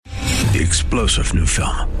The explosive new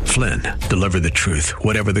film, Flynn, deliver the truth,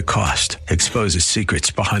 whatever the cost. Exposes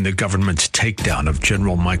secrets behind the government's takedown of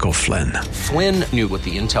General Michael Flynn. Flynn knew what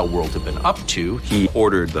the intel world had been up to. He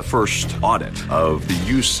ordered the first audit of the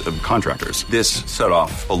use of contractors. This set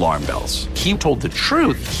off alarm bells. He told the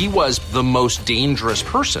truth. He was the most dangerous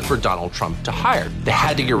person for Donald Trump to hire. They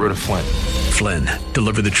had to get rid of Flynn. Flynn,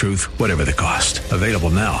 deliver the truth, whatever the cost. Available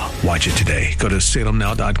now. Watch it today. Go to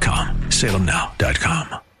salemnow.com.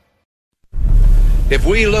 salemnow.com. If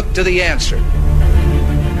we look to the answer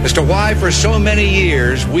as to why for so many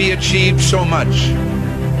years we achieved so much,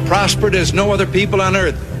 prospered as no other people on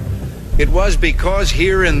earth, it was because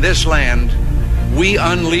here in this land we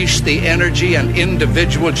unleashed the energy and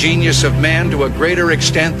individual genius of man to a greater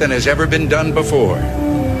extent than has ever been done before.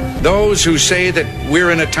 Those who say that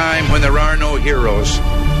we're in a time when there are no heroes,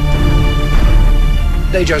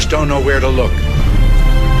 they just don't know where to look.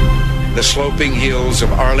 The sloping hills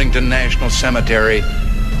of Arlington National Cemetery,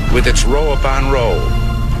 with its row upon row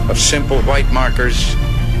of simple white markers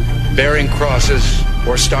bearing crosses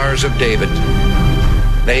or stars of David,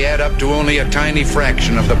 they add up to only a tiny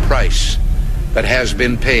fraction of the price that has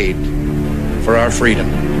been paid for our freedom.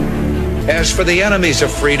 As for the enemies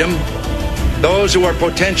of freedom, those who are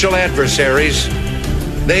potential adversaries,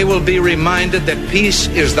 they will be reminded that peace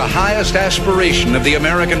is the highest aspiration of the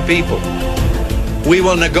American people. We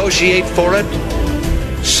will negotiate for it,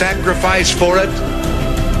 sacrifice for it.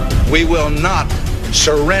 We will not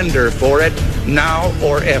surrender for it now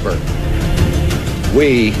or ever.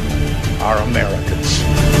 We are Americans.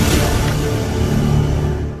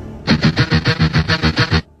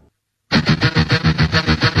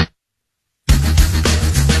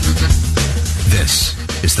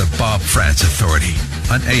 This is the Bob Frantz Authority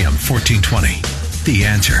on AM 1420. The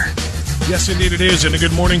Answer. Yes, indeed it is, and a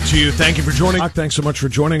good morning to you. Thank you for joining. Thanks so much for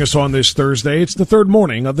joining us on this Thursday. It's the third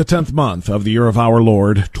morning of the 10th month of the year of our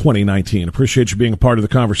Lord, 2019. Appreciate you being a part of the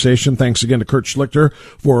conversation. Thanks again to Kurt Schlichter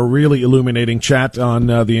for a really illuminating chat on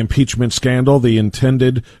the impeachment scandal, the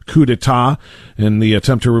intended coup d'etat, and the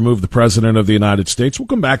attempt to remove the President of the United States. We'll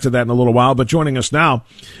come back to that in a little while, but joining us now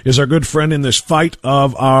is our good friend in this fight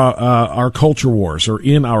of our culture wars, or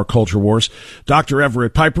in our culture wars. Dr.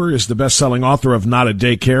 Everett Piper is the best-selling author of Not a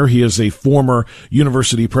Daycare. He is a former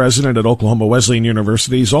university president at Oklahoma Wesleyan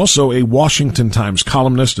University. He's also a Washington Times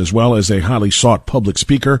columnist as well as a highly sought public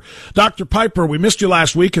speaker. Dr. Piper, we missed you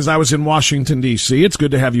last week as I was in Washington, D.C. It's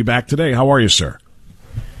good to have you back today. How are you, sir?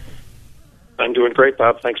 I'm doing great,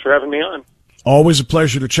 Bob. Thanks for having me on. Always a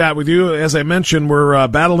pleasure to chat with you. As I mentioned, we're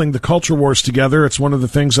battling the culture wars together. It's one of the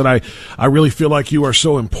things that I really feel like you are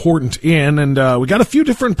so important in, and we got a few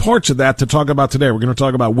different parts of that to talk about today. We're going to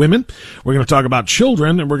talk about women, we're going to talk about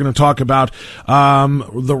children, and we're going to talk about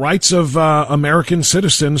the rights of American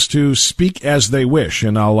citizens to speak as they wish,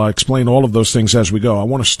 and I'll explain all of those things as we go. I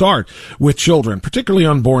want to start with children, particularly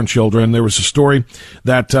unborn children. There was a story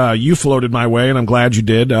that you floated my way, and I'm glad you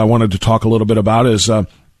did. I wanted to talk a little bit about is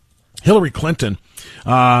Hillary Clinton,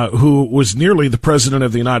 who was nearly the president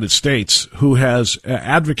of the United States, who has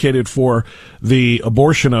advocated for the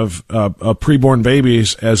abortion of preborn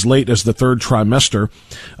babies as late as the third trimester.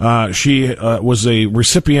 She was a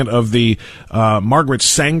recipient of the Margaret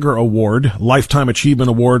Sanger Award, Lifetime Achievement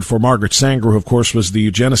Award for Margaret Sanger, who, of course, was the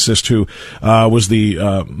eugenicist who was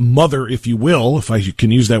the mother, if you will, if I can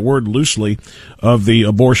use that word loosely, of the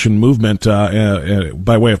abortion movement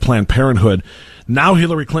by way of Planned Parenthood. Now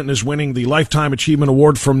Hillary Clinton is winning the Lifetime Achievement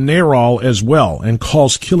Award from NARAL as well, and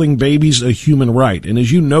calls killing babies a human right. And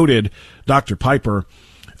as you noted, Dr. Piper,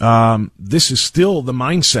 this is still the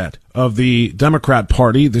mindset of the Democrat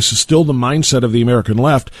Party. This is still the mindset of the American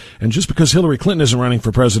left. And just because Hillary Clinton isn't running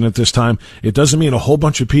for president this time, it doesn't mean a whole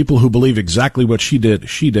bunch of people who believe exactly what she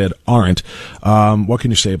did aren't. What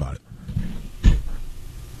can you say about it?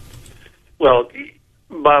 Well,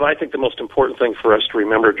 Bob, I think the most important thing for us to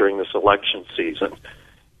remember during this election season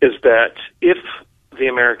is that if the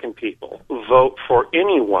American people vote for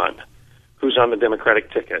anyone who's on the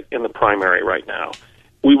Democratic ticket in the primary right now,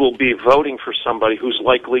 we will be voting for somebody who's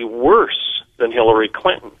likely worse than Hillary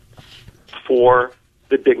Clinton for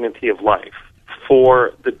the dignity of life,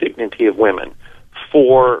 for the dignity of women,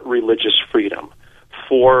 for religious freedom,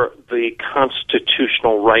 for the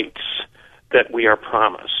constitutional rights that we are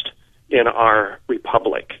promised in our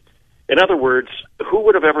republic. In other words, who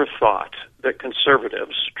would have ever thought that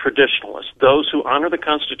conservatives, traditionalists, those who honor the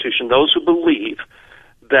Constitution, those who believe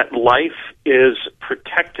that life is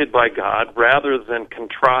protected by God rather than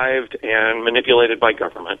contrived and manipulated by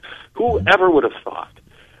government, whoever would have thought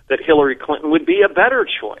that Hillary Clinton would be a better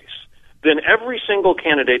choice than every single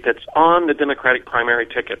candidate that's on the Democratic primary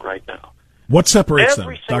ticket right now? What separates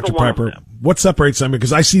them, Dr. Piper? What separates them?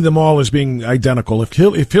 Because I see them all as being identical.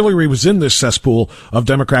 If Hillary was in this cesspool of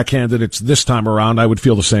Democrat candidates this time around, I would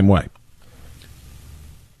feel the same way.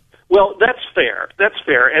 Well, that's fair. That's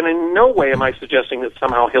fair. And in no way am I suggesting that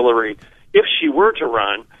somehow Hillary, if she were to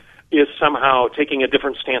run, is somehow taking a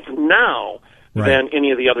different stance now than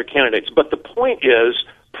any of the other candidates. But the point is,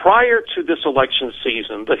 prior to this election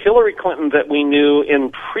season, the Hillary Clinton that we knew in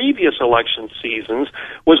previous election seasons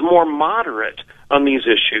was more moderate on these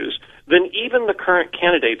issues than even the current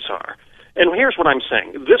candidates are. And here's what I'm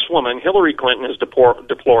saying. This woman, Hillary Clinton, is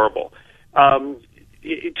deplorable,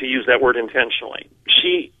 to use that word intentionally.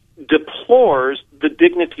 She deplores the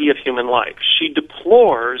dignity of human life. She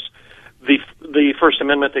deplores the First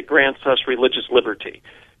Amendment that grants us religious liberty.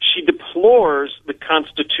 She deplores the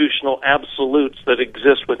constitutional absolutes that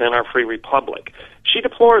exist within our free republic. She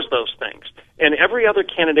deplores those things. And every other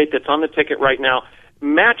candidate that's on the ticket right now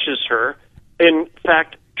matches her, in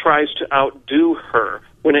fact, tries to outdo her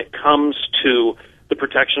when it comes to the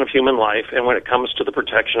protection of human life and when it comes to the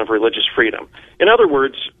protection of religious freedom. In other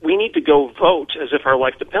words, we need to go vote as if our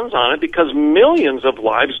life depends on it, because millions of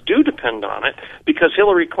lives do depend on it, because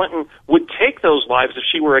Hillary Clinton would take those lives if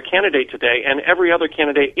she were a candidate today, and every other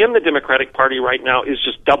candidate in the Democratic Party right now is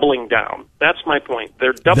just doubling down. That's my point.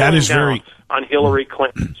 They're doubling down on Hillary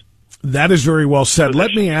Clinton. That is very well said.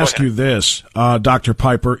 Let me ask you this, Dr.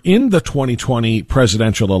 Piper. In the 2020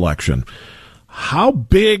 presidential election, how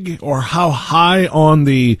big or how high on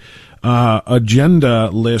the agenda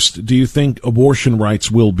list do you think abortion rights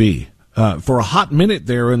will be? For a hot minute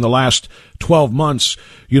there in the last 12 months,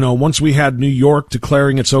 once we had New York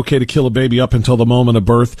declaring it's okay to kill a baby up until the moment of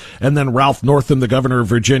birth, and then Ralph Northam, the governor of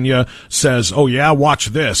Virginia, says, oh yeah, watch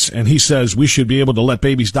this. And he says we should be able to let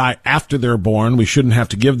babies die after they're born. We shouldn't have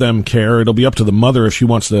to give them care. It'll be up to the mother if she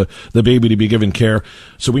wants the baby to be given care,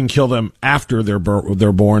 so we can kill them after they're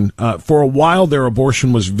born. For a while, their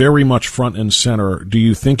abortion was very much front and center. Do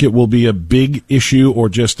you think it will be a big issue or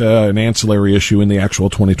just an ancillary issue in the actual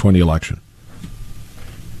 2020 election?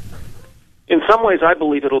 In some ways, I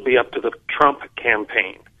believe it'll be up to the Trump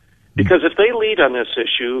campaign, because if they lead on this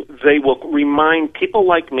issue, they will remind people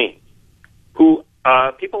like me, who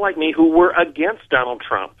were against Donald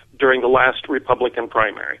Trump during the last Republican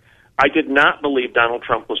primary. I did not believe Donald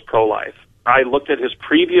Trump was pro-life. I looked at his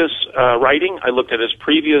previous writing, I looked at his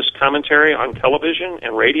previous commentary on television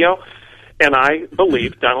and radio, and I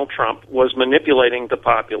believed Donald Trump was manipulating the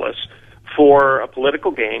populace for a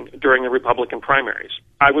political gain during the Republican primaries.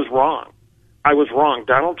 I was wrong.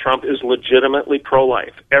 Donald Trump is legitimately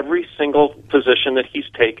pro-life. Every single position that he's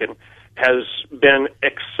taken has been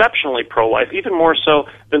exceptionally pro-life, even more so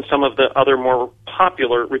than some of the other more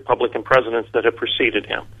popular Republican presidents that have preceded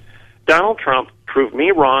him. Donald Trump proved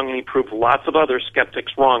me wrong, and he proved lots of other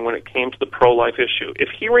skeptics wrong when it came to the pro-life issue. If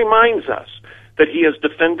he reminds us that he has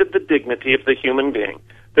defended the dignity of the human being,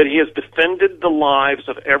 that he has defended the lives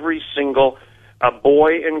of every single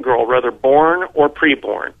boy and girl, whether born or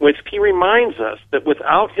preborn, if he reminds us that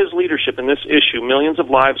without his leadership in this issue, millions of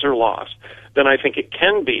lives are lost, then I think it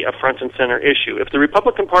can be a front and center issue. If the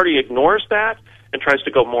Republican Party ignores that and tries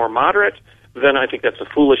to go more moderate, then I think that's a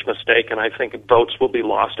foolish mistake, and I think votes will be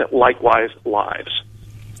lost, and likewise lives.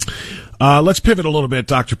 Let's pivot a little bit,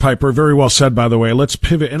 Dr. Piper. Very well said, by the way. Let's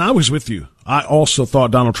pivot. And I was with you. I also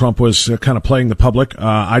thought Donald Trump was kind of playing the public.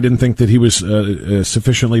 I didn't think that he was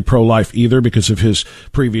sufficiently pro-life either, because of his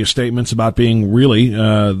previous statements about being really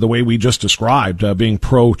the way we just described, being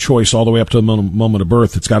pro-choice all the way up to the moment of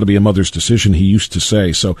birth. It's got to be a mother's decision, he used to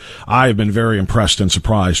say. So I have been very impressed and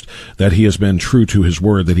surprised that he has been true to his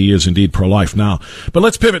word, that he is indeed pro-life now. But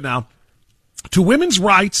let's pivot now to women's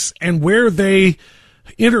rights and where they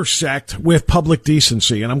intersect with public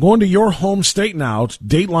decency. And I'm going to your home state now,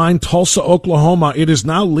 Dateline, Tulsa, Oklahoma. It is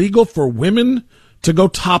now legal for women to go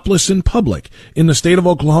topless in public in the state of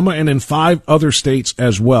Oklahoma and in 5 other states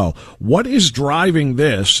as well. What is driving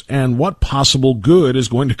this, and what possible good is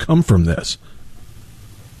going to come from this?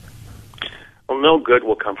 Well, no good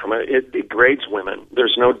will come from it. It degrades women.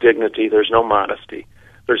 There's no dignity. There's no modesty.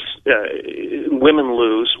 Women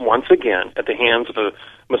lose, once again, at the hands of a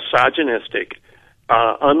misogynistic,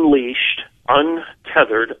 unleashed,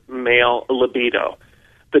 untethered male libido.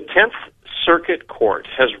 The 10th Circuit Court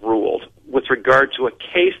has ruled with regard to a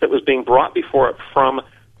case that was being brought before it from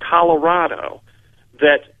Colorado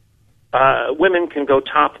that women can go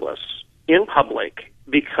topless in public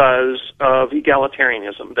because of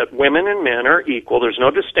egalitarianism, that women and men are equal. There's no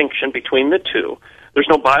distinction between the two. There's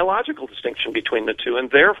no biological distinction between the two, and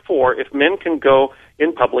therefore, if men can go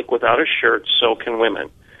in public without a shirt, so can women.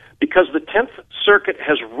 Because the 10th Circuit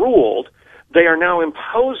has ruled they are now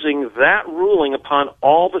imposing that ruling upon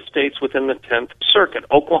all the states within the 10th Circuit,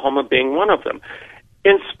 Oklahoma being one of them,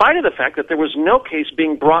 in spite of the fact that there was no case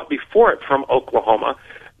being brought before it from Oklahoma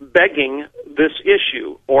begging this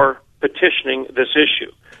issue or petitioning this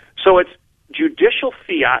issue. So it's judicial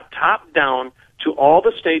fiat, top down, to all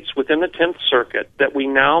the states within the 10th Circuit that we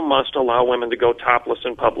now must allow women to go topless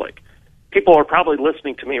in public. People are probably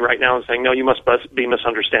listening to me right now and saying, no, you must be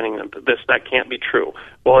misunderstanding this. That can't be true.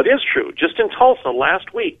 Well, it is true. Just in Tulsa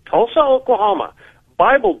last week, Tulsa, Oklahoma,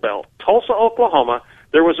 Bible Belt, Tulsa, Oklahoma,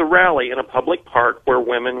 there was a rally in a public park where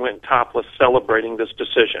women went topless celebrating this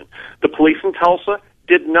decision. The police in Tulsa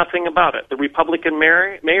did nothing about it. The Republican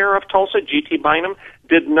mayor of Tulsa, G.T. Bynum,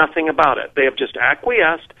 did nothing about it. They have just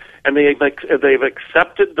acquiesced, and they've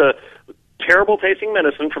accepted the terrible-tasting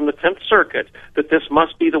medicine from the 10th Circuit that this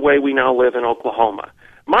must be the way we now live in Oklahoma.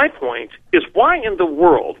 My point is, why in the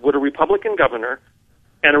world would a Republican governor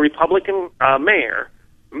and a Republican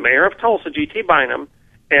mayor of Tulsa, G.T. Bynum,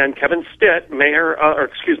 and Kevin Stitt,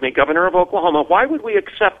 governor of Oklahoma, why would we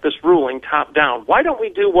accept this ruling top down? Why don't we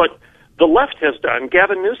do what the left has done?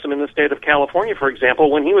 Gavin Newsom in the state of California, for example,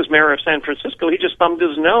 when he was mayor of San Francisco, he just thumbed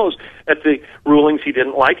his nose at the rulings he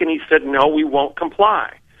didn't like, and he said, no, we won't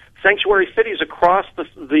comply. Sanctuary cities across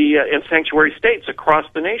and sanctuary states across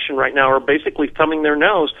the nation right now are basically thumbing their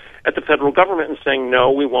nose at the federal government and saying,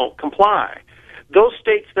 no, we won't comply. Those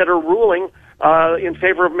states that are ruling in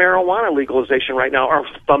favor of marijuana legalization right now are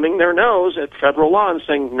thumbing their nose at federal law and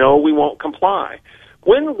saying, no, we won't comply.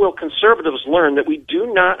 When will conservatives learn that we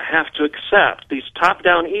do not have to accept these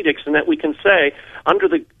top-down edicts and that we can say, under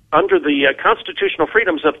the constitutional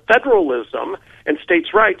freedoms of federalism and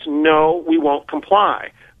states' rights, no, we won't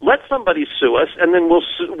comply? Let somebody sue us, and then we'll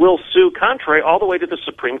sue contrary all the way to the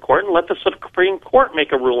Supreme Court and let the Supreme Court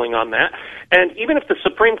make a ruling on that. And even if the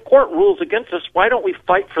Supreme Court rules against us, why don't we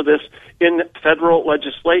fight for this in federal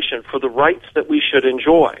legislation, for the rights that we should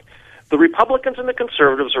enjoy? The Republicans and the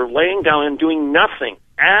conservatives are laying down and doing nothing,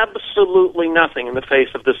 absolutely nothing, in the face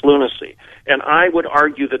of this lunacy. And I would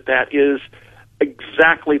argue that that is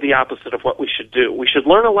exactly the opposite of what we should do. We should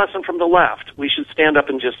learn a lesson from the left. We should stand up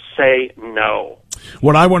and just say no.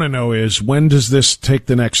 What I want to know is, when does this take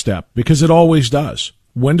the next step? Because it always does.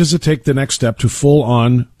 When does it take the next step to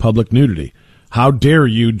full-on public nudity? How dare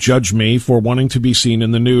you judge me for wanting to be seen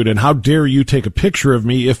in the nude? And how dare you take a picture of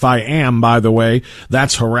me if I am, by the way?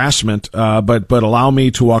 That's harassment, but allow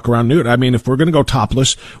me to walk around nude. I mean, if we're going to go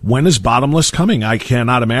topless, when is bottomless coming? I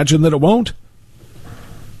cannot imagine that it won't.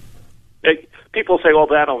 People say, well,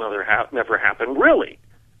 that'll never happen. Really?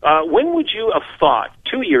 When would you have thought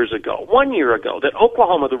 2 years ago, 1 year ago, that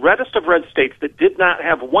Oklahoma, the reddest of red states that did not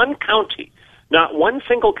have one county, not one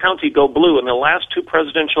single county go blue in the last two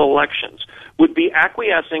presidential elections, would be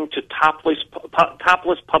acquiescing to topless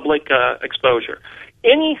public exposure?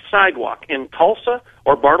 Any sidewalk in Tulsa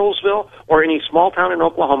or Bartlesville or any small town in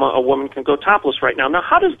Oklahoma, a woman can go topless right now. Now,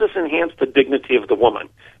 how does this enhance the dignity of the woman?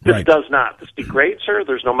 This does not. This degrades her.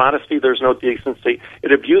 There's no modesty. There's no decency.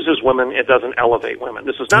 It abuses women. It doesn't elevate women.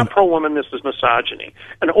 This is not pro-woman. This is misogyny.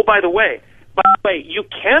 And, oh, by the way, you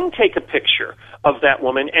can take a picture of that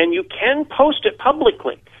woman and you can post it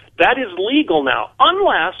publicly. That is legal now,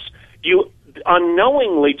 unless you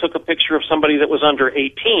unknowingly took a picture of somebody that was under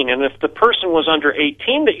 18. And if the person was under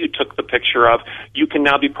 18 that you took the picture of, you can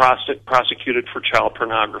now be prosecuted for child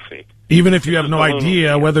pornography. Even if you have no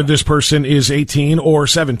idea whether this person is 18 or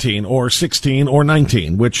 17 or 16 or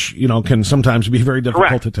 19, which, can sometimes be very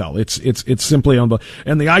difficult to tell. It's simply unbelievable.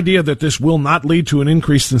 And the idea that this will not lead to an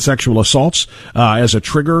increase in sexual assaults as a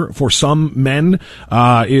trigger for some men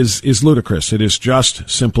is ludicrous. It is just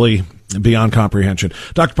simply beyond comprehension.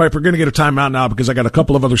 Dr. Piper, we're going to get a timeout now because I got a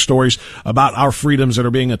couple of other stories about our freedoms that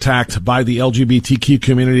are being attacked by the LGBTQ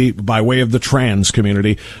community by way of the trans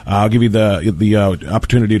community. I'll give you the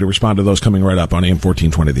opportunity to respond to those coming right up on AM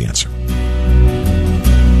 1420, The Answer.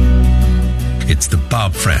 It's the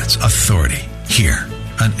Bob Frantz Authority here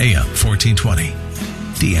on AM 1420,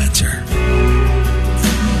 The Answer.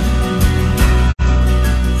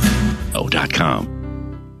 .com.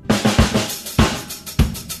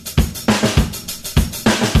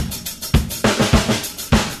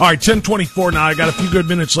 All right, 10:24 now. I got a few good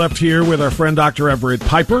minutes left here with our friend Dr. Everett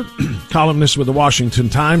Piper, columnist with the Washington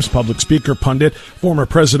Times, public speaker, pundit, former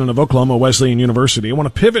president of Oklahoma Wesleyan University. I want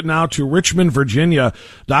to pivot now to Richmond, Virginia.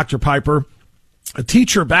 Dr. Piper, a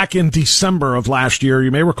teacher back in December of last year,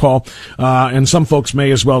 you may recall, and some folks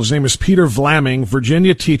may as well. His name is Peter Vlaming,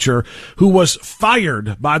 Virginia teacher who was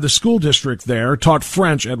fired by the school district there, taught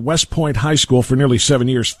French at West Point High School for nearly 7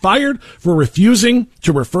 years, fired for refusing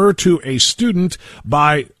to refer to a student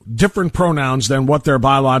by different pronouns than what their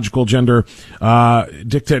biological gender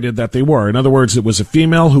dictated that they were. In other words, it was a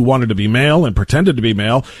female who wanted to be male and pretended to be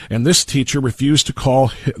male, and this teacher refused to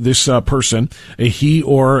call this person a he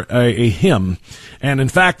or a him, and in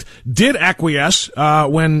fact did acquiesce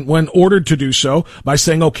when ordered to do so by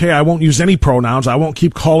saying, okay, I won't use any pronouns. I won't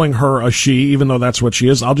keep calling her a she, even though that's what she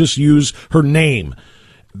is. I'll just use her name.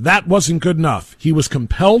 That wasn't good enough. He was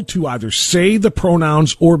compelled to either say the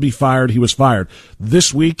pronouns or be fired. He was fired.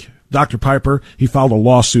 This week, Dr. Piper, he filed a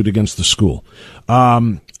lawsuit against the school.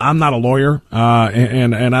 I'm not a lawyer,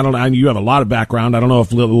 and I don't. You have a lot of background. I don't know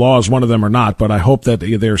if law is one of them or not, but I hope that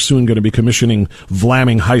they're soon going to be commissioning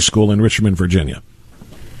Vlaming High School in Richmond, Virginia.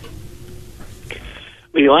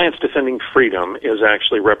 The Alliance Defending Freedom is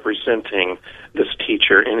actually representing this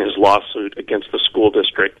teacher in his lawsuit against the school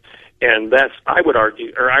district. And I would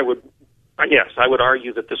argue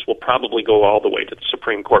that this will probably go all the way to the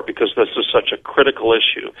Supreme Court because this is such a critical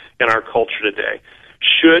issue in our culture today.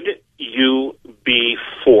 Should you be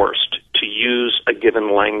forced to use a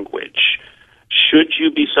given language? Should you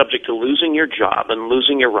be subject to losing your job and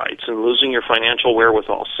losing your rights and losing your financial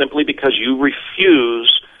wherewithal simply because you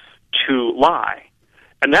refuse to lie?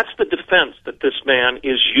 And that's the defense that this man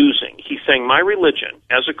is using. He's saying, my religion,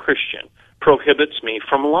 as a Christian, prohibits me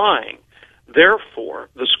from lying. Therefore,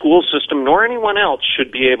 the school system nor anyone else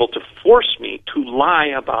should be able to force me to lie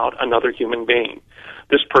about another human being.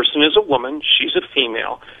 This person is a woman. She's a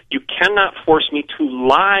female. You cannot force me to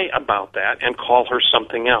lie about that and call her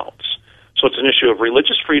something else. So it's an issue of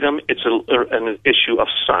religious freedom. It's an issue of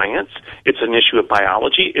science. It's an issue of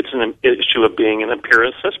biology. It's an issue of being an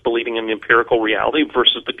empiricist, believing in the empirical reality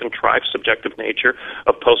versus the contrived subjective nature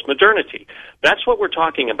of postmodernity. That's what we're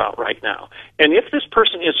talking about right now. And if this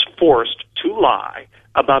person is forced to lie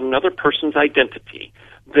about another person's identity,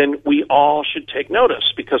 then we all should take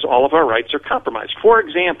notice because all of our rights are compromised. For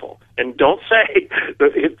example, and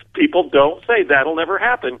people don't say that'll never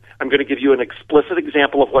happen. I'm going to give you an explicit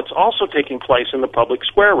example of what's also taking place in the public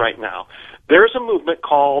square right now. There's a movement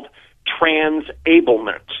called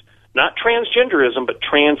transablement. Not transgenderism, but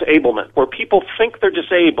transablement, where people think they're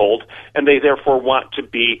disabled and they therefore want to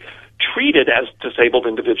be treated as disabled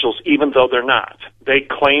individuals even though they're not. They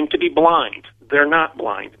claim to be blind. They're not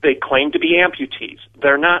blind. They claim to be amputees.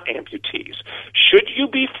 They're not amputees. Should you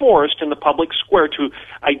be forced in the public square to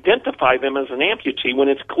identify them as an amputee when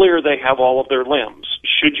it's clear they have all of their limbs?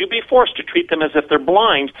 Should you be forced to treat them as if they're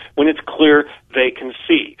blind when it's clear they can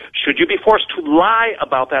see? Should you be forced to lie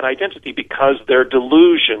about that identity because they're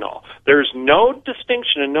delusional? There's no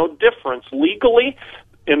distinction and no difference legally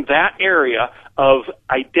in that area of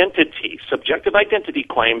identity, subjective identity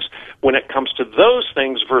claims, when it comes to those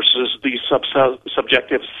things versus the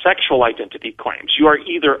subjective sexual identity claims. You are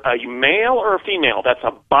either a male or a female. That's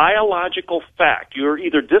a biological fact. You're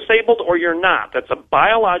either disabled or you're not. That's a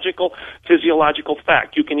biological, physiological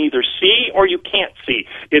fact. You can either see or you can't see.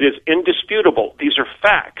 It is indisputable. These are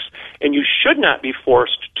facts. And you should not be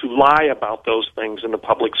forced to lie about those things in the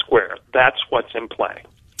public square. That's what's in play.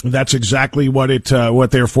 That's exactly what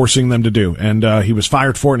they're forcing them to do. And he was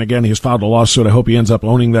fired for it. And again, he has filed a lawsuit. I hope he ends up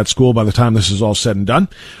owning that school by the time this is all said and done.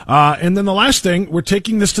 And then the last thing, we're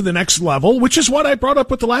taking this to the next level, which is what I brought up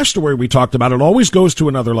with the last story we talked about. It always goes to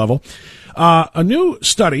another level. A new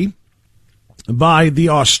study by the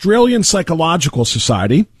Australian Psychological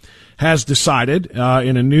Society has decided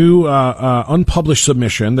in a new unpublished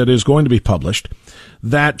submission that is going to be published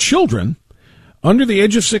that children under the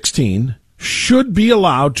age of 16 should be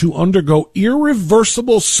allowed to undergo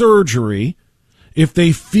irreversible surgery if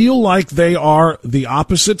they feel like they are the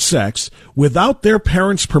opposite sex without their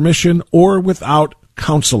parents' permission or without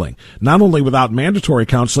counseling. Not only without mandatory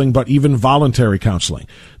counseling, but even voluntary counseling.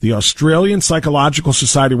 The Australian Psychological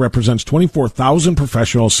Society represents 24,000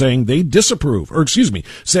 professionals saying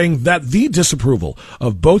that the disapproval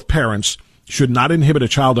of both parents should not inhibit a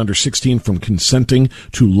child under 16 from consenting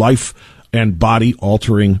to life and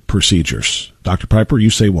body-altering procedures. Dr. Piper, you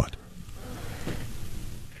say what?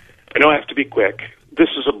 I know I have to be quick. This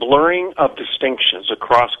is a blurring of distinctions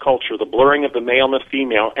across culture, the blurring of the male and the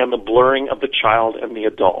female, and the blurring of the child and the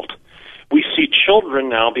adult. We see children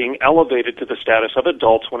now being elevated to the status of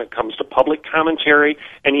adults when it comes to public commentary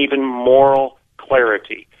and even moral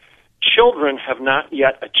clarity. Children have not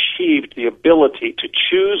yet achieved the ability to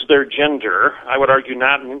choose their gender. I would argue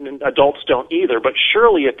not, adults don't either, but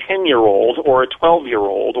surely a 10-year-old or a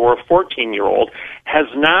 12-year-old or a 14-year-old has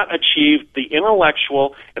not achieved the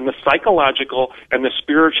intellectual and the psychological and the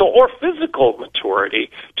spiritual or physical maturity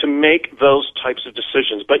to make those types of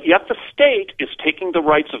decisions. But yet the state is taking the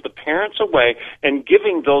rights of the parents away and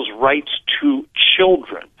giving those rights to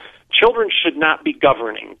children. Children should not be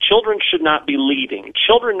governing. Children should not be leading.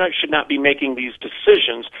 Children should not be making these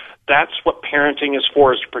decisions. That's what parenting is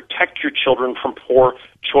for, is to protect your children from poor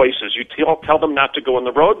choices. You tell them not to go on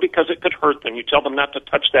the road because it could hurt them. You tell them not to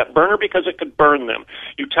touch that burner because it could burn them.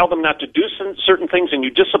 You tell them not to do certain things, and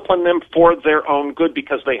you discipline them for their own good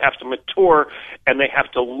because they have to mature and they have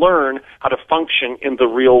to learn how to function in the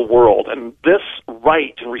real world. And this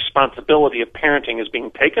right and responsibility of parenting is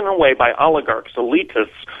being taken away by oligarchs, elitists,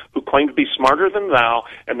 who claim to be smarter than thou,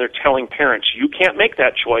 and they're telling parents, you can't make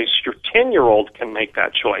that choice. Your 10-year-old can make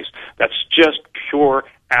that choice. That's just pure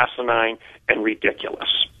asinine and ridiculous.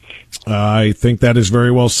 I think that is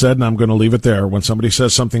very well said, and I'm going to leave it there. When somebody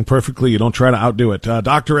says something perfectly, you don't try to outdo it.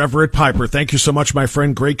 Dr. Everett Piper, thank you so much, my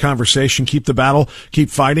friend. Great conversation. Keep the battle, keep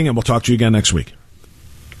fighting, and we'll talk to you again next week.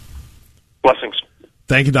 Blessings.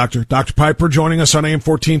 Thank you, Doctor. Dr. Piper joining us on AM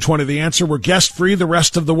 1420. The Answer. We're guest-free the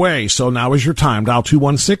rest of the way, so now is your time. Dial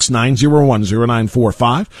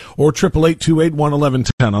 216-901-0945 or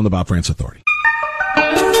 888-281-1110 on the Bob Frantz Authority.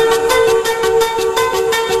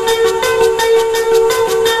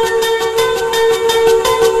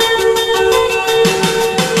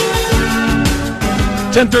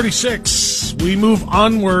 (10:36). We move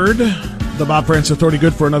onward. The Bob Frantz Authority,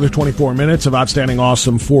 good for another 24 minutes of outstanding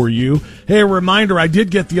awesome for you. Hey, a reminder, I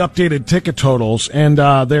did get the updated ticket totals, and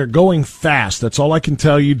they're going fast. That's all I can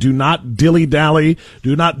tell you. Do not dilly-dally.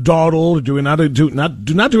 Do not dawdle. Do not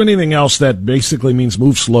do anything else that basically means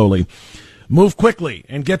move slowly. Move quickly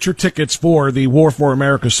and get your tickets for the War for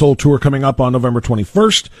America Soul Tour coming up on November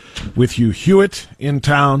 21st with Hugh Hewitt in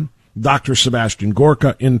town, Dr. Sebastian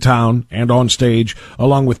Gorka in town and on stage,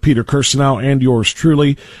 along with Peter Kirsanow and yours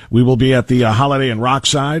truly. We will be at the Holiday Inn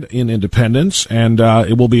Rockside in Independence, and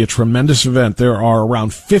it will be a tremendous event. There are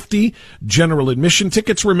around 50 general admission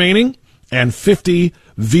tickets remaining and 50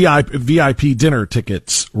 VIP dinner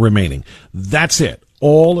tickets remaining. That's it.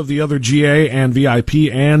 All of the other GA and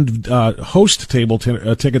VIP and host table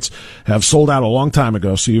tickets have sold out a long time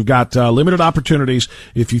ago, so you've got limited opportunities.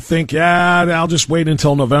 If you think, I'll just wait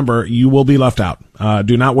until November, you will be left out.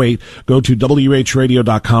 Do not wait. Go to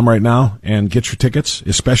WHradio.com right now and get your tickets,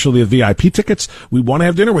 especially the VIP tickets. We want to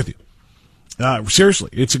have dinner with you. Seriously,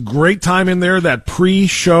 it's a great time in there, that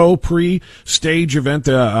pre-show, pre-stage event,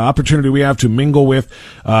 opportunity we have to mingle with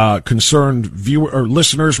concerned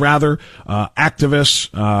listeners, activists,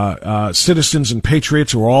 citizens and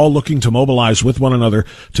patriots who are all looking to mobilize with one another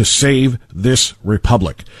to save this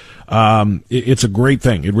republic. It's a great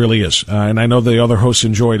thing. It really is. And I know the other hosts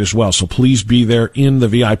enjoy it as well. So please be there in the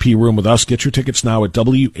VIP room with us. Get your tickets now at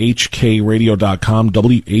WHKRadio.com,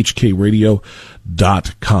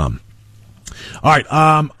 WHKRadio.com. All right,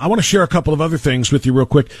 I want to share a couple of other things with you real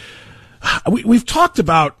quick. We've talked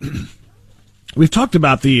about the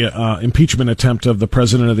impeachment attempt of the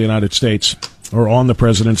President of the United States, or on the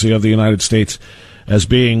presidency of the United States, as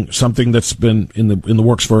being something that's been in the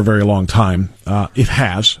works for a very long time. It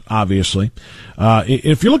has, obviously.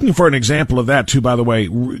 If you're looking for an example of that, too, by the way,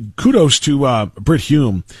 kudos to Brit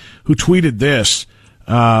Hume, who tweeted this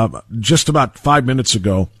just about 5 minutes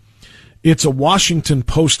ago. It's a Washington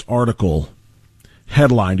Post article.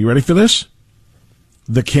 Headline, you ready for this?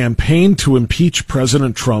 The campaign to impeach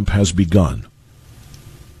President Trump has begun.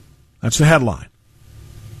 That's the headline.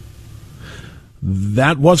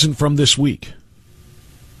 That wasn't from this week.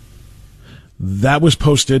 That was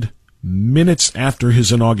posted minutes after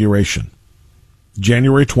his inauguration,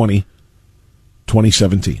 January 20,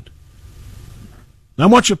 2017. Now I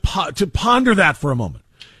want you to ponder that for a moment.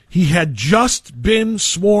 He had just been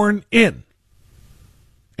sworn in,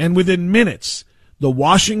 and within minutes, the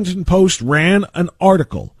Washington Post ran an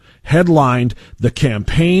article headlined, "The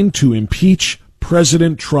campaign to impeach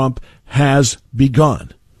President Trump has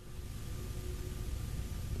begun."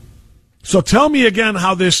 So tell me again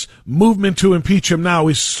how this movement to impeach him now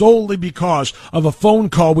is solely because of a phone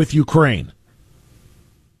call with Ukraine,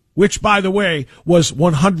 which, by the way, was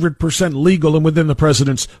 100% legal and within the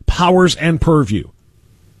president's powers and purview.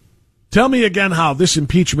 Tell me again how this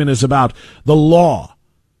impeachment is about the law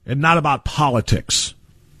and not about politics.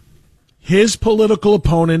 His political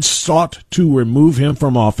opponents sought to remove him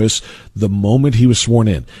from office the moment he was sworn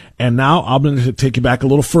in. And now I'm going to take you back a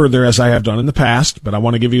little further, as I have done in the past, but I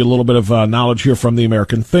want to give you a little bit of knowledge here from the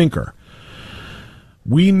American thinker.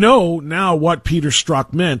 We know now what Peter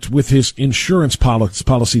Strzok meant with his insurance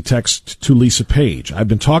policy text to Lisa Page. I've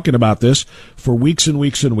been talking about this for weeks and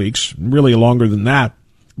weeks and weeks, really longer than that,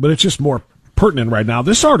 but it's just more pertinent right now.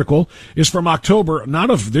 This article is from October,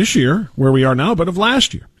 not of this year, where we are now, but of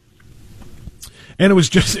last year. And it was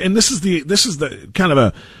just, and this is the kind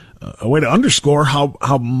of a way to underscore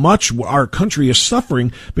how much our country is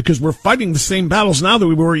suffering because we're fighting the same battles now that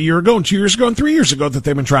we were a year ago and 2 years ago and 3 years ago that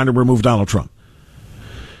they've been trying to remove Donald Trump.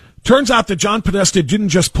 Turns out that John Podesta didn't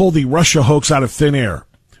just pull the Russia hoax out of thin air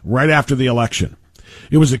right after the election.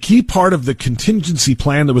 It was a key part of the contingency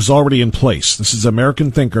plan that was already in place. This is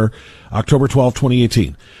American Thinker, October 12,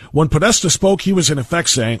 2018. When Podesta spoke, he was in effect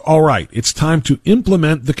saying, all right, it's time to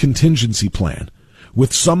implement the contingency plan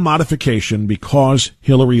with some modification because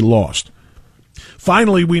Hillary lost.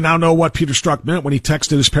 Finally, we now know what Peter Strzok meant when he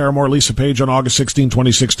texted his paramour Lisa Page on August 16,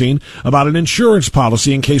 2016 about an insurance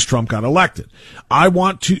policy in case Trump got elected. I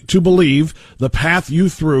want to believe the path you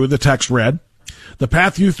threw, the text read, the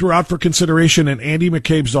path you threw out for consideration in Andy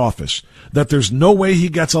McCabe's office, that there's no way he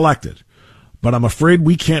gets elected. But I'm afraid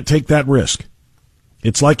we can't take that risk.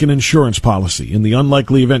 It's like an insurance policy in the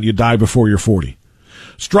unlikely event you die before you're 40.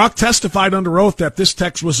 Strzok testified under oath that this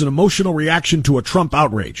text was an emotional reaction to a Trump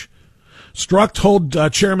outrage. Strzok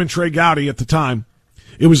told Chairman Trey Gowdy at the time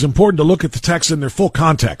it was important to look at the text in their full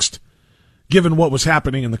context, given what was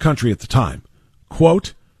happening in the country at the time.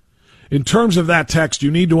 Quote, in terms of that text,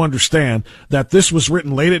 you need to understand that this was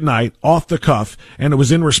written late at night, off the cuff, and it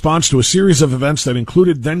was in response to a series of events that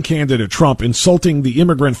included then-candidate Trump insulting the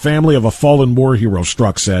immigrant family of a fallen war hero,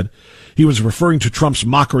 Strzok said. He was referring to Trump's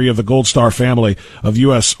mockery of the Gold Star family of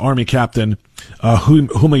U.S. Army Captain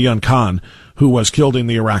Humayun Khan, who was killed in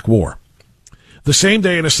the Iraq War. The same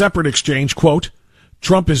day in a separate exchange, quote,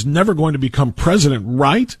 Trump is never going to become president,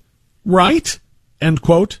 right? Right? End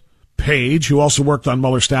quote. Page, who also worked on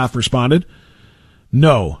Mueller's staff, responded,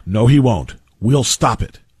 No, he won't. We'll stop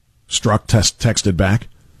it. Strzok texted back.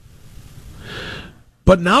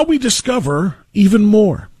 But now we discover even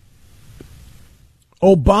more.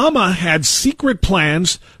 Obama had secret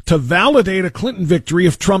plans to validate a Clinton victory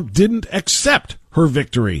if Trump didn't accept her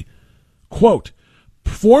victory. Quote,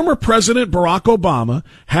 former President Barack Obama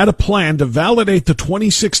had a plan to validate the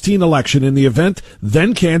 2016 election in the event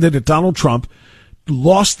then-candidate Donald Trump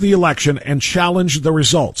lost the election and challenged the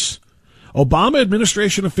results. Obama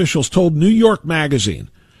administration officials told New York Magazine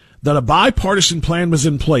that a bipartisan plan was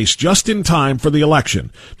in place just in time for the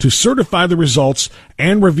election to certify the results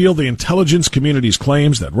and reveal the intelligence community's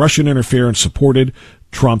claims that Russian interference supported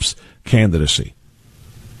Trump's candidacy.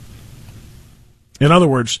 In other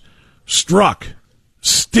words, Strzok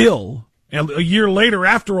still, and a year later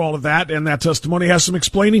after all of that, and that testimony has some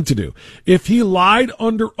explaining to do. If he lied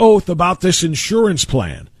under oath about this insurance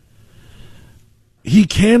plan, he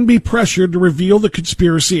can be pressured to reveal the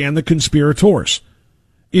conspiracy and the conspirators.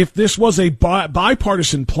 If this was a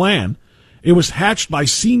bipartisan plan, it was hatched by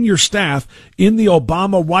senior staff in the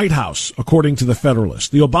Obama White House, according to the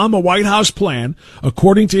Federalist. The Obama White House plan,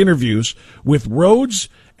 according to interviews with Rhodes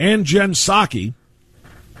and Jen Psaki,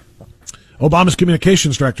 Obama's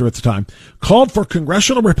communications director at the time, called for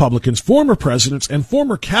congressional Republicans, former presidents, and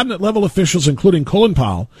former cabinet-level officials, including Colin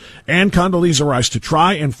Powell and Condoleezza Rice, to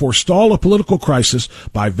try and forestall a political crisis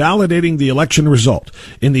by validating the election result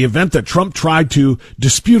in the event that Trump tried to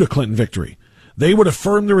dispute a Clinton victory. They would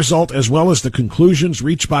affirm the result as well as the conclusions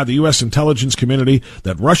reached by the U.S. intelligence community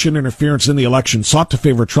that Russian interference in the election sought to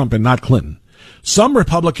favor Trump and not Clinton. Some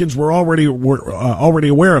Republicans were already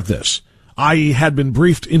aware of this, i.e. had been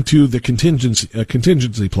briefed into the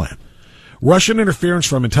contingency plan. Russian interference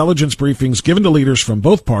from intelligence briefings given to leaders from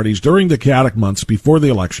both parties during the chaotic months before the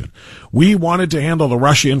election. We wanted to handle the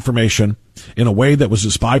Russia information in a way that was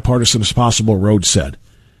as bipartisan as possible, Rhodes said.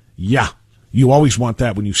 Yeah, you always want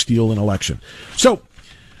that when you steal an election. So,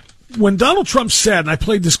 when Donald Trump said, and I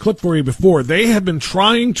played this clip for you before, they have been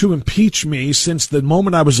trying to impeach me since the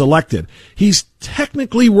moment I was elected, he's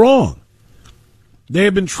technically wrong. They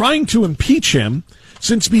have been trying to impeach him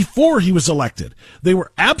since before he was elected. They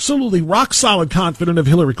were absolutely rock-solid confident of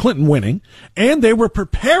Hillary Clinton winning, and they were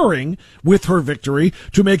preparing with her victory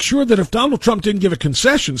to make sure that if Donald Trump didn't give a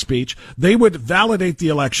concession speech, they would validate the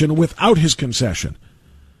election without his concession.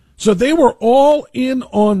 So they were all in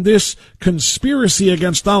on this conspiracy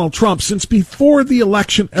against Donald Trump since before the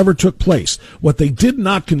election ever took place. What they did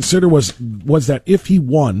not consider was that if he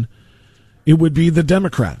won, it would be the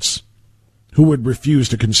Democrats who would refuse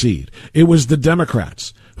to concede. It was the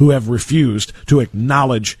Democrats who have refused to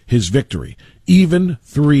acknowledge his victory, even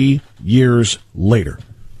 3 years later.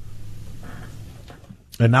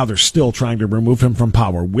 And now they're still trying to remove him from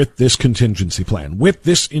power with this contingency plan, with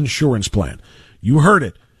this insurance plan. You heard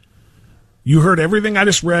it. You heard everything I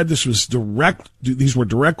just read. This was direct. These were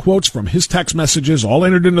direct quotes from his text messages, all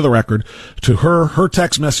entered into the record, to her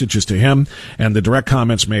text messages to him, and the direct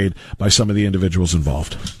comments made by some of the individuals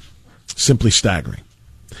involved. Simply staggering.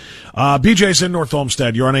 BJ's in North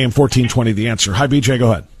Olmsted. You're on AM 1420, The Answer. Hi, BJ.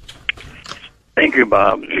 Go ahead. Thank you,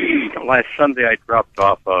 Bob. Last Sunday, I dropped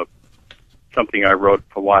off something I wrote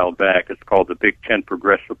a while back. It's called the Big Ten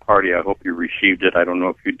Progressive Party. I hope you received it. I don't know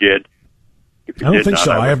if you did. If you I don't think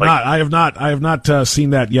so. I have not seen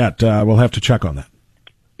that yet. We'll have to check on that.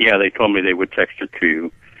 Yeah, they told me they would text it to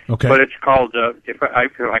you. Okay. But it's called, if I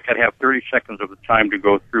could have 30 seconds of the time to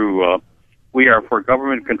go through, we are for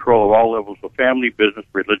government control of all levels of family, business,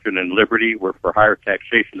 religion, and liberty. We're for higher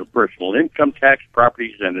taxation of personal income tax,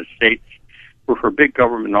 properties, and estates. We're for big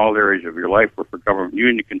government in all areas of your life. We're for government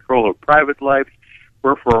union control of private lives.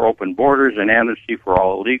 We're for open borders and amnesty for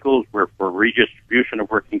all illegals. We're for redistribution of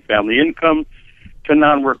working family income to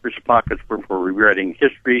non-workers' pockets. We're for rewriting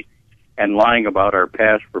history and lying about our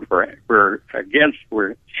past. We're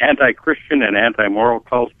anti-Christian and anti-moral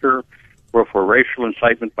culture. We're for racial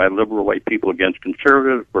incitement by liberal white people against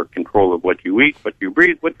conservatives. We're control of what you eat, what you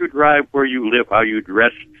breathe, what you drive, where you live, how you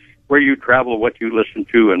dress, where you travel, what you listen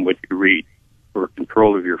to, and what you read. We're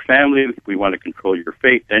control of your family. We want to control your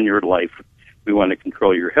faith and your life. We want to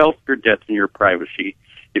control your health, your death, and your privacy.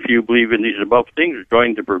 If you believe in these above things,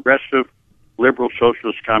 join the Progressive Liberal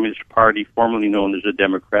Socialist Communist Party, formerly known as the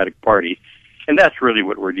Democratic Party. And that's really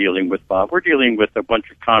what we're dealing with, Bob. We're dealing with a bunch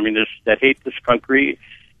of communists that hate this country,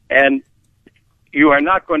 and you are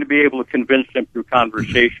not going to be able to convince them through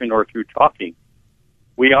conversation or through talking.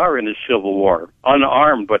 We are in a civil war,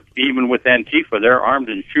 unarmed, but even with Antifa, they're armed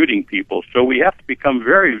and shooting people. So we have to become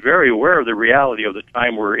very, very aware of the reality of the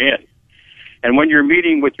time we're in. And when you're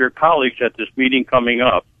meeting with your colleagues at this meeting coming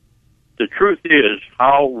up, the truth is,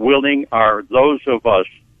 how willing are those of us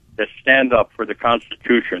that stand up for the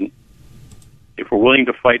Constitution, if we're willing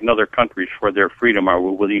to fight in other countries for their freedom, are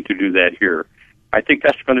we willing to do that here? I think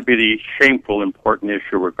that's going to be the shameful, important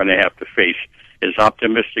issue we're going to have to face. As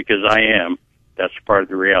optimistic as I am, that's part of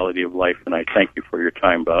the reality of life, and I thank you for your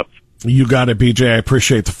time, Bob. You got it, BJ. I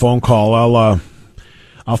appreciate the phone call.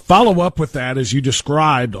 I'll follow up with that as you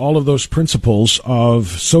described all of those principles of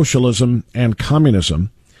socialism and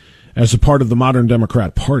communism as a part of the modern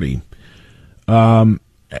Democrat Party, and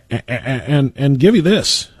give you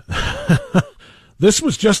this. This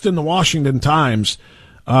was just in the Washington Times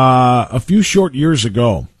a few short years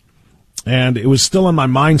ago, and it was still in my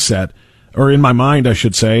mindset, or in my mind, I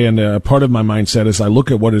should say, and part of my mindset as I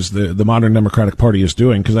look at what is the modern Democratic Party is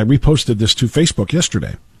doing, because I reposted this to Facebook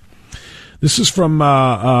yesterday. This is from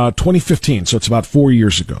 2015, so it's about 4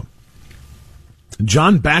 years ago.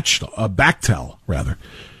 John Bachtel,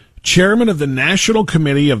 chairman of the National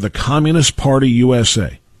Committee of the Communist Party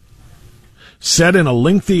USA, said in a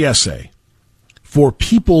lengthy essay for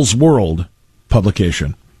People's World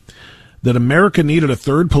publication that America needed a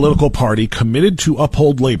third political party committed to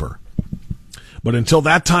uphold labor. But until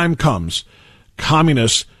that time comes,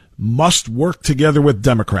 communists must work together with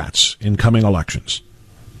Democrats in coming elections.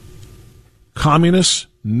 Communists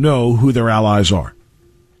know who their allies are.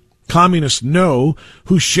 Communists know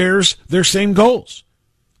who shares their same goals.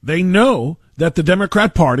 They know that the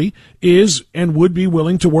Democrat Party is and would be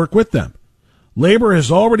willing to work with them. Labor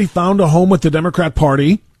has already found a home with the Democrat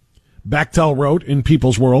Party, Bachtel wrote in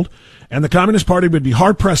People's World, and the Communist Party would be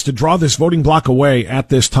hard-pressed to draw this voting bloc away at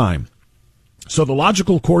this time. So the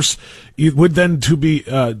logical course would then be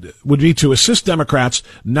to assist Democrats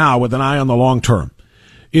now with an eye on the long term.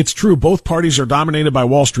 It's true, both parties are dominated by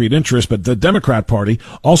Wall Street interests, but the Democrat Party,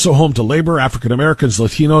 also home to labor, African Americans,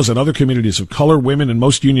 Latinos, and other communities of color, women, and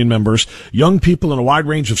most union members, young people in a wide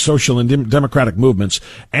range of social and democratic movements,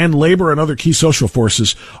 and labor and other key social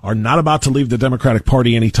forces, are not about to leave the Democratic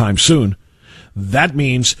Party anytime soon. That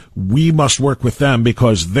means we must work with them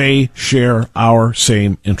because they share our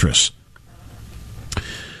same interests.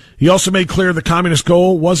 He also made clear the communist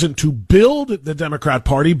goal wasn't to build the Democrat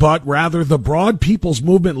Party, but rather the broad people's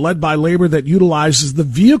movement led by labor that utilizes the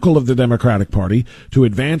vehicle of the Democratic Party to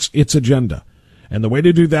advance its agenda. And the way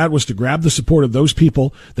to do that was to grab the support of those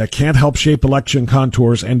people that can't help shape election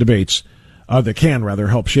contours and debates,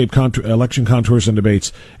 election contours and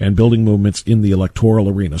debates and building movements in the electoral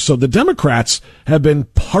arena. So the Democrats have been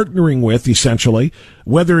partnering with, essentially,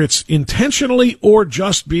 whether it's intentionally or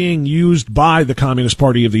just being used by the Communist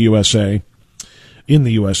Party of the USA, in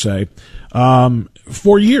the USA,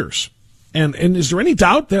 for years. And is there any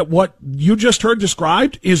doubt that what you just heard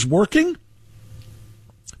described is working?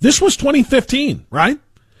 This was 2015, right?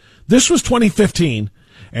 This was 2015,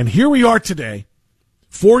 and here we are today,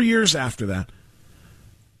 4 years after that.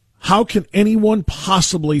 How can anyone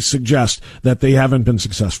possibly suggest that they haven't been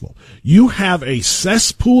successful? You have a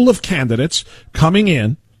cesspool of candidates coming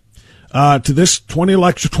in to this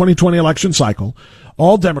 2020 election cycle,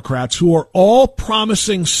 all Democrats who are all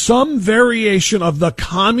promising some variation of the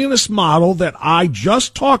communist model that I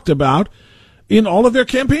just talked about in all of their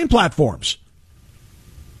campaign platforms.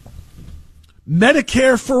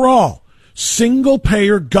 Medicare for all,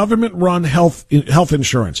 single-payer, government-run health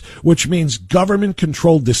insurance, which means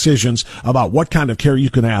government-controlled decisions about what kind of care you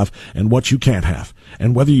can have and what you can't have,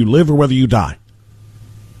 and whether you live or whether you die.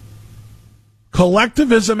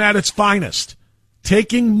 Collectivism at its finest,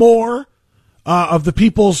 taking more of the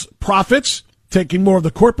people's profits, taking more of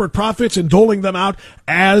the corporate profits and doling them out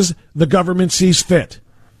as the government sees fit.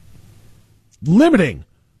 Limiting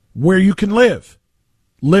where you can live,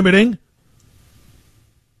 limiting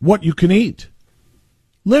what you can eat,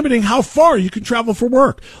 limiting how far you can travel for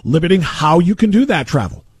work, limiting how you can do that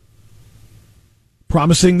travel,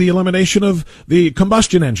 promising the elimination of the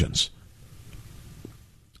combustion engines.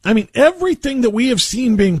 I mean, everything that we have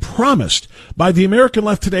seen being promised by the American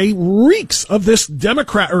left today reeks of this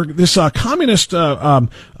Democrat or this communist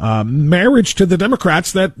marriage to the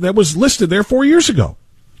Democrats that was listed there 4 years ago.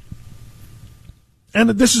 And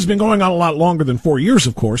this has been going on a lot longer than 4 years,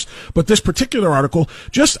 of course, but this particular article,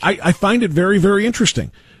 I find it very, very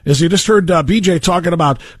interesting. As you just heard BJ talking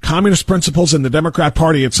about communist principles in the Democrat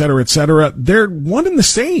Party, et cetera, they're one and the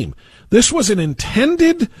same. This was an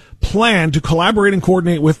intended plan to collaborate and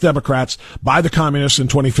coordinate with Democrats by the communists in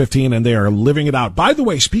 2015, and they are living it out. By the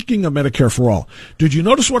way, speaking of Medicare for all, did you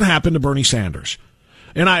notice what happened to Bernie Sanders?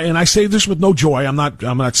 And I say this with no joy. I'm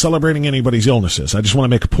not celebrating anybody's illnesses. I just want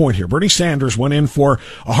to make a point here. Bernie Sanders went in for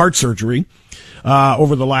a heart surgery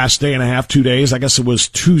over the last day and a half, 2 days. I guess it was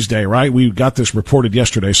Tuesday, right? We got this reported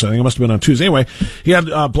yesterday, so I think it must have been on Tuesday. Anyway, he had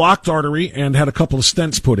a blocked artery and had a couple of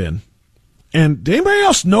stents put in. And did anybody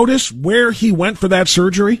else notice where he went for that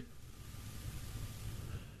surgery?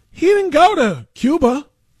 He didn't go to Cuba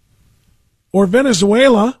or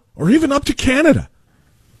Venezuela or even up to Canada.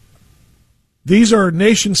 These are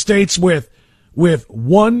nation states with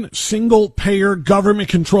one single-payer,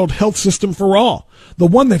 government-controlled health system for all, the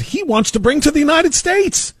one that he wants to bring to the United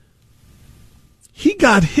States. He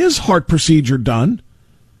got his heart procedure done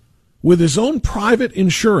with his own private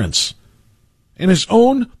insurance and his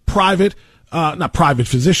own private, not private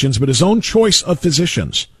physicians, but his own choice of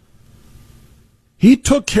physicians. He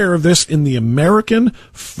took care of this in the American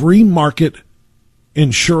free market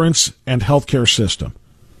insurance and healthcare system.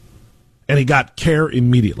 And he got care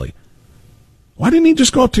immediately. Why didn't he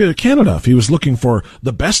just go up to Canada if he was looking for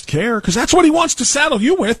the best care? Because that's what he wants to saddle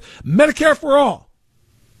you with, Medicare for all.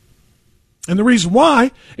 And the reason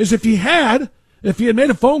why is if he had made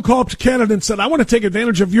a phone call up to Canada and said, I want to take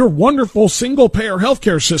advantage of your wonderful single-payer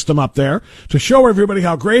healthcare system up there to show everybody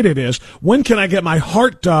how great it is, when can I get my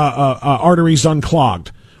heart arteries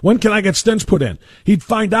unclogged? When can I get stents put in? He'd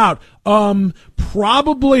find out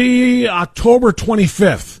probably October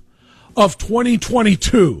 25th. Of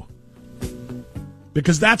 2022,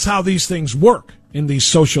 because that's how these things work in these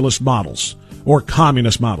socialist models or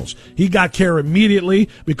communist models. He got care immediately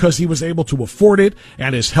because he was able to afford it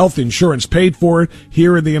and his health insurance paid for it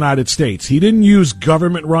here in the United States. He didn't use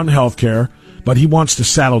government-run health care, but he wants to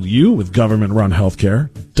saddle you with government-run health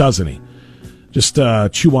care, doesn't he? Just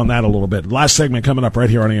chew on that a little bit. Last segment coming up right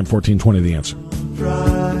here on AM 1420, The Answer.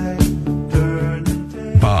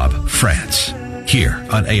 Bob Frantz. Here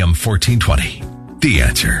on AM 1420, The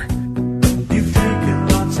Answer. You've taken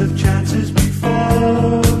lots of chances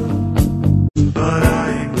before, but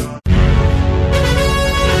I ain't gonna.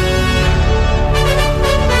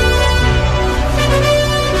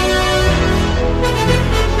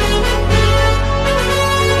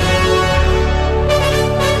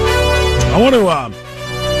 I want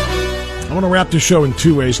to wrap this show in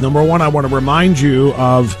two ways. Number one, I want to remind you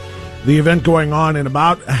of the event going on in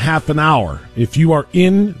about a half an hour. If you are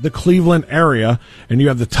in the Cleveland area and you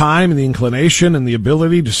have the time and the inclination and the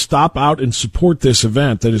ability to stop out and support this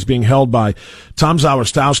event that is being held by Tom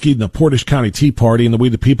Zawistowski and the Portage County Tea Party and the We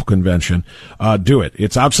the People Convention, do it.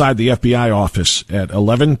 It's outside the FBI office at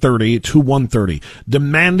 11:30 to 1:30,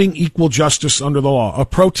 demanding equal justice under the law. A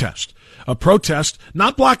protest,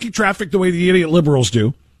 not blocking traffic the way the idiot liberals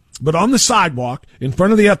do, but on the sidewalk in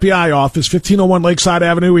front of the FBI office, 1501 Lakeside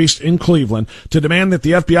Avenue East in Cleveland, to demand that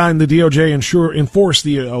the FBI and the DOJ enforce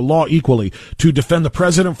the law equally, to defend the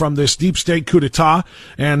president from this deep state coup d'etat,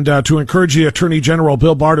 and to encourage the Attorney General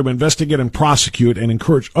Bill Barr to investigate and prosecute, and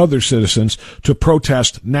encourage other citizens to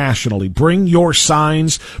protest nationally. Bring your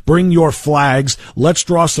signs, bring your flags. Let's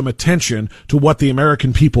draw some attention to what the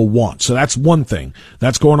American people want. So that's one thing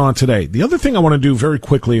that's going on today. The other thing I want to do very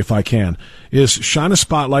quickly, if I can, is shine a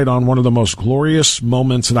spotlight on one of the most glorious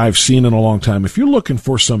moments that I've seen in a long time. If you're looking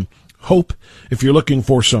for some hope, if you're looking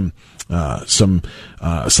for something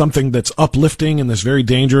that's uplifting in this very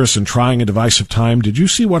dangerous and trying and divisive time, did you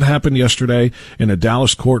see what happened yesterday in a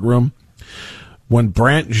Dallas courtroom? when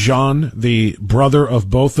Brandt Jean, the brother of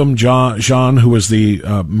Botham Jean, who was the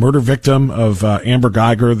murder victim of Amber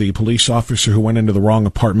Guyger, the police officer who went into the wrong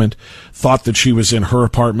apartment, thought that she was in her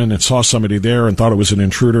apartment and saw somebody there and thought it was an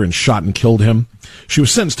intruder and shot and killed him. She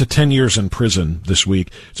was sentenced to 10 years in prison this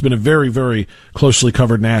week. It's been a very, very closely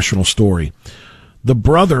covered national story. The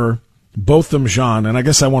brother, Botham Jean, and I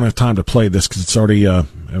guess I won't have time to play this because it's already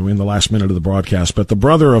in the last minute of the broadcast, but the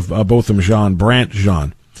brother of Botham Jean, Brandt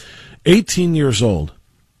Jean, 18 years old,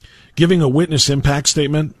 giving a witness impact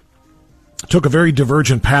statement, took a very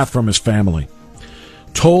divergent path from his family,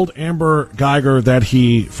 told Amber Guyger that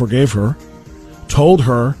he forgave her, told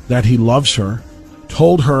her that he loves her,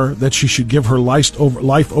 told her that she should give her life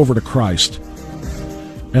over to Christ,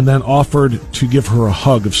 and then offered to give her a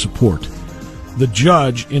hug of support. The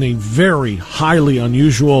judge, in a very highly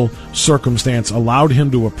unusual circumstance, allowed him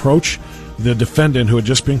to approach the defendant who had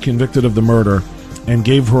just been convicted of the murder and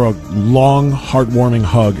gave her a long, heartwarming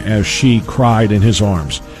hug as she cried in his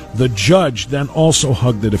arms. The judge then also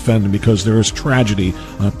hugged the defendant because there is tragedy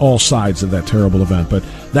on all sides of that terrible event. But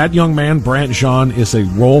that young man, Brandt Jean, is a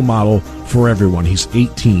role model for everyone. He's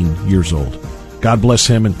 18 years old. God bless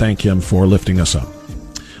him and thank him for lifting us up.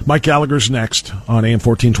 Mike Gallagher's next on AM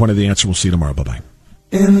 1420 The Answer. We'll see you tomorrow. Bye-bye.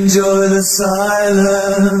 Enjoy the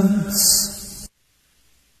silence.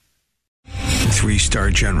 3-star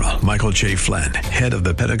General Michael J. Flynn, head of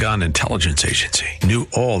the Pentagon Intelligence Agency, knew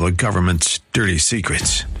all the government's dirty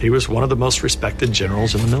secrets. He was one of the most respected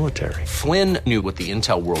generals in the military. Flynn knew what the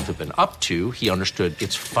intel world had been up to. He understood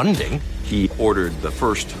its funding. He ordered the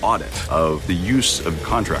first audit of the use of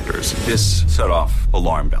contractors. This set off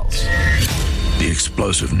alarm bells. The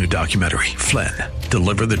explosive new documentary, Flynn,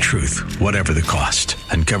 Deliver the Truth, Whatever the Cost,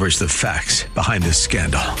 uncovers the facts behind this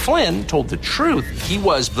scandal. Flynn told the truth. He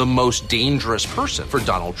was the most dangerous person for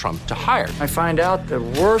Donald Trump to hire. I find out the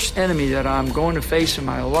worst enemy that I'm going to face in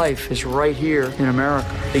my life is right here in America.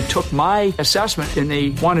 They took my assessment and they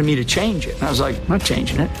wanted me to change it. And I was like, I'm not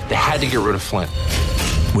changing it. They had to get rid of Flynn.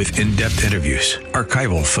 With in-depth interviews,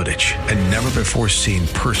 archival footage, and never-before-seen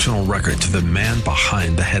personal records of the man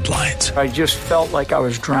behind the headlines. I just felt like I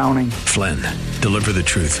was drowning. Flynn, Deliver the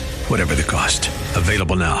Truth, Whatever the Cost.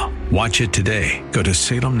 Available now. Watch it today. Go to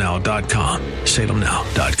salemnow.com.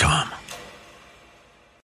 salemnow.com.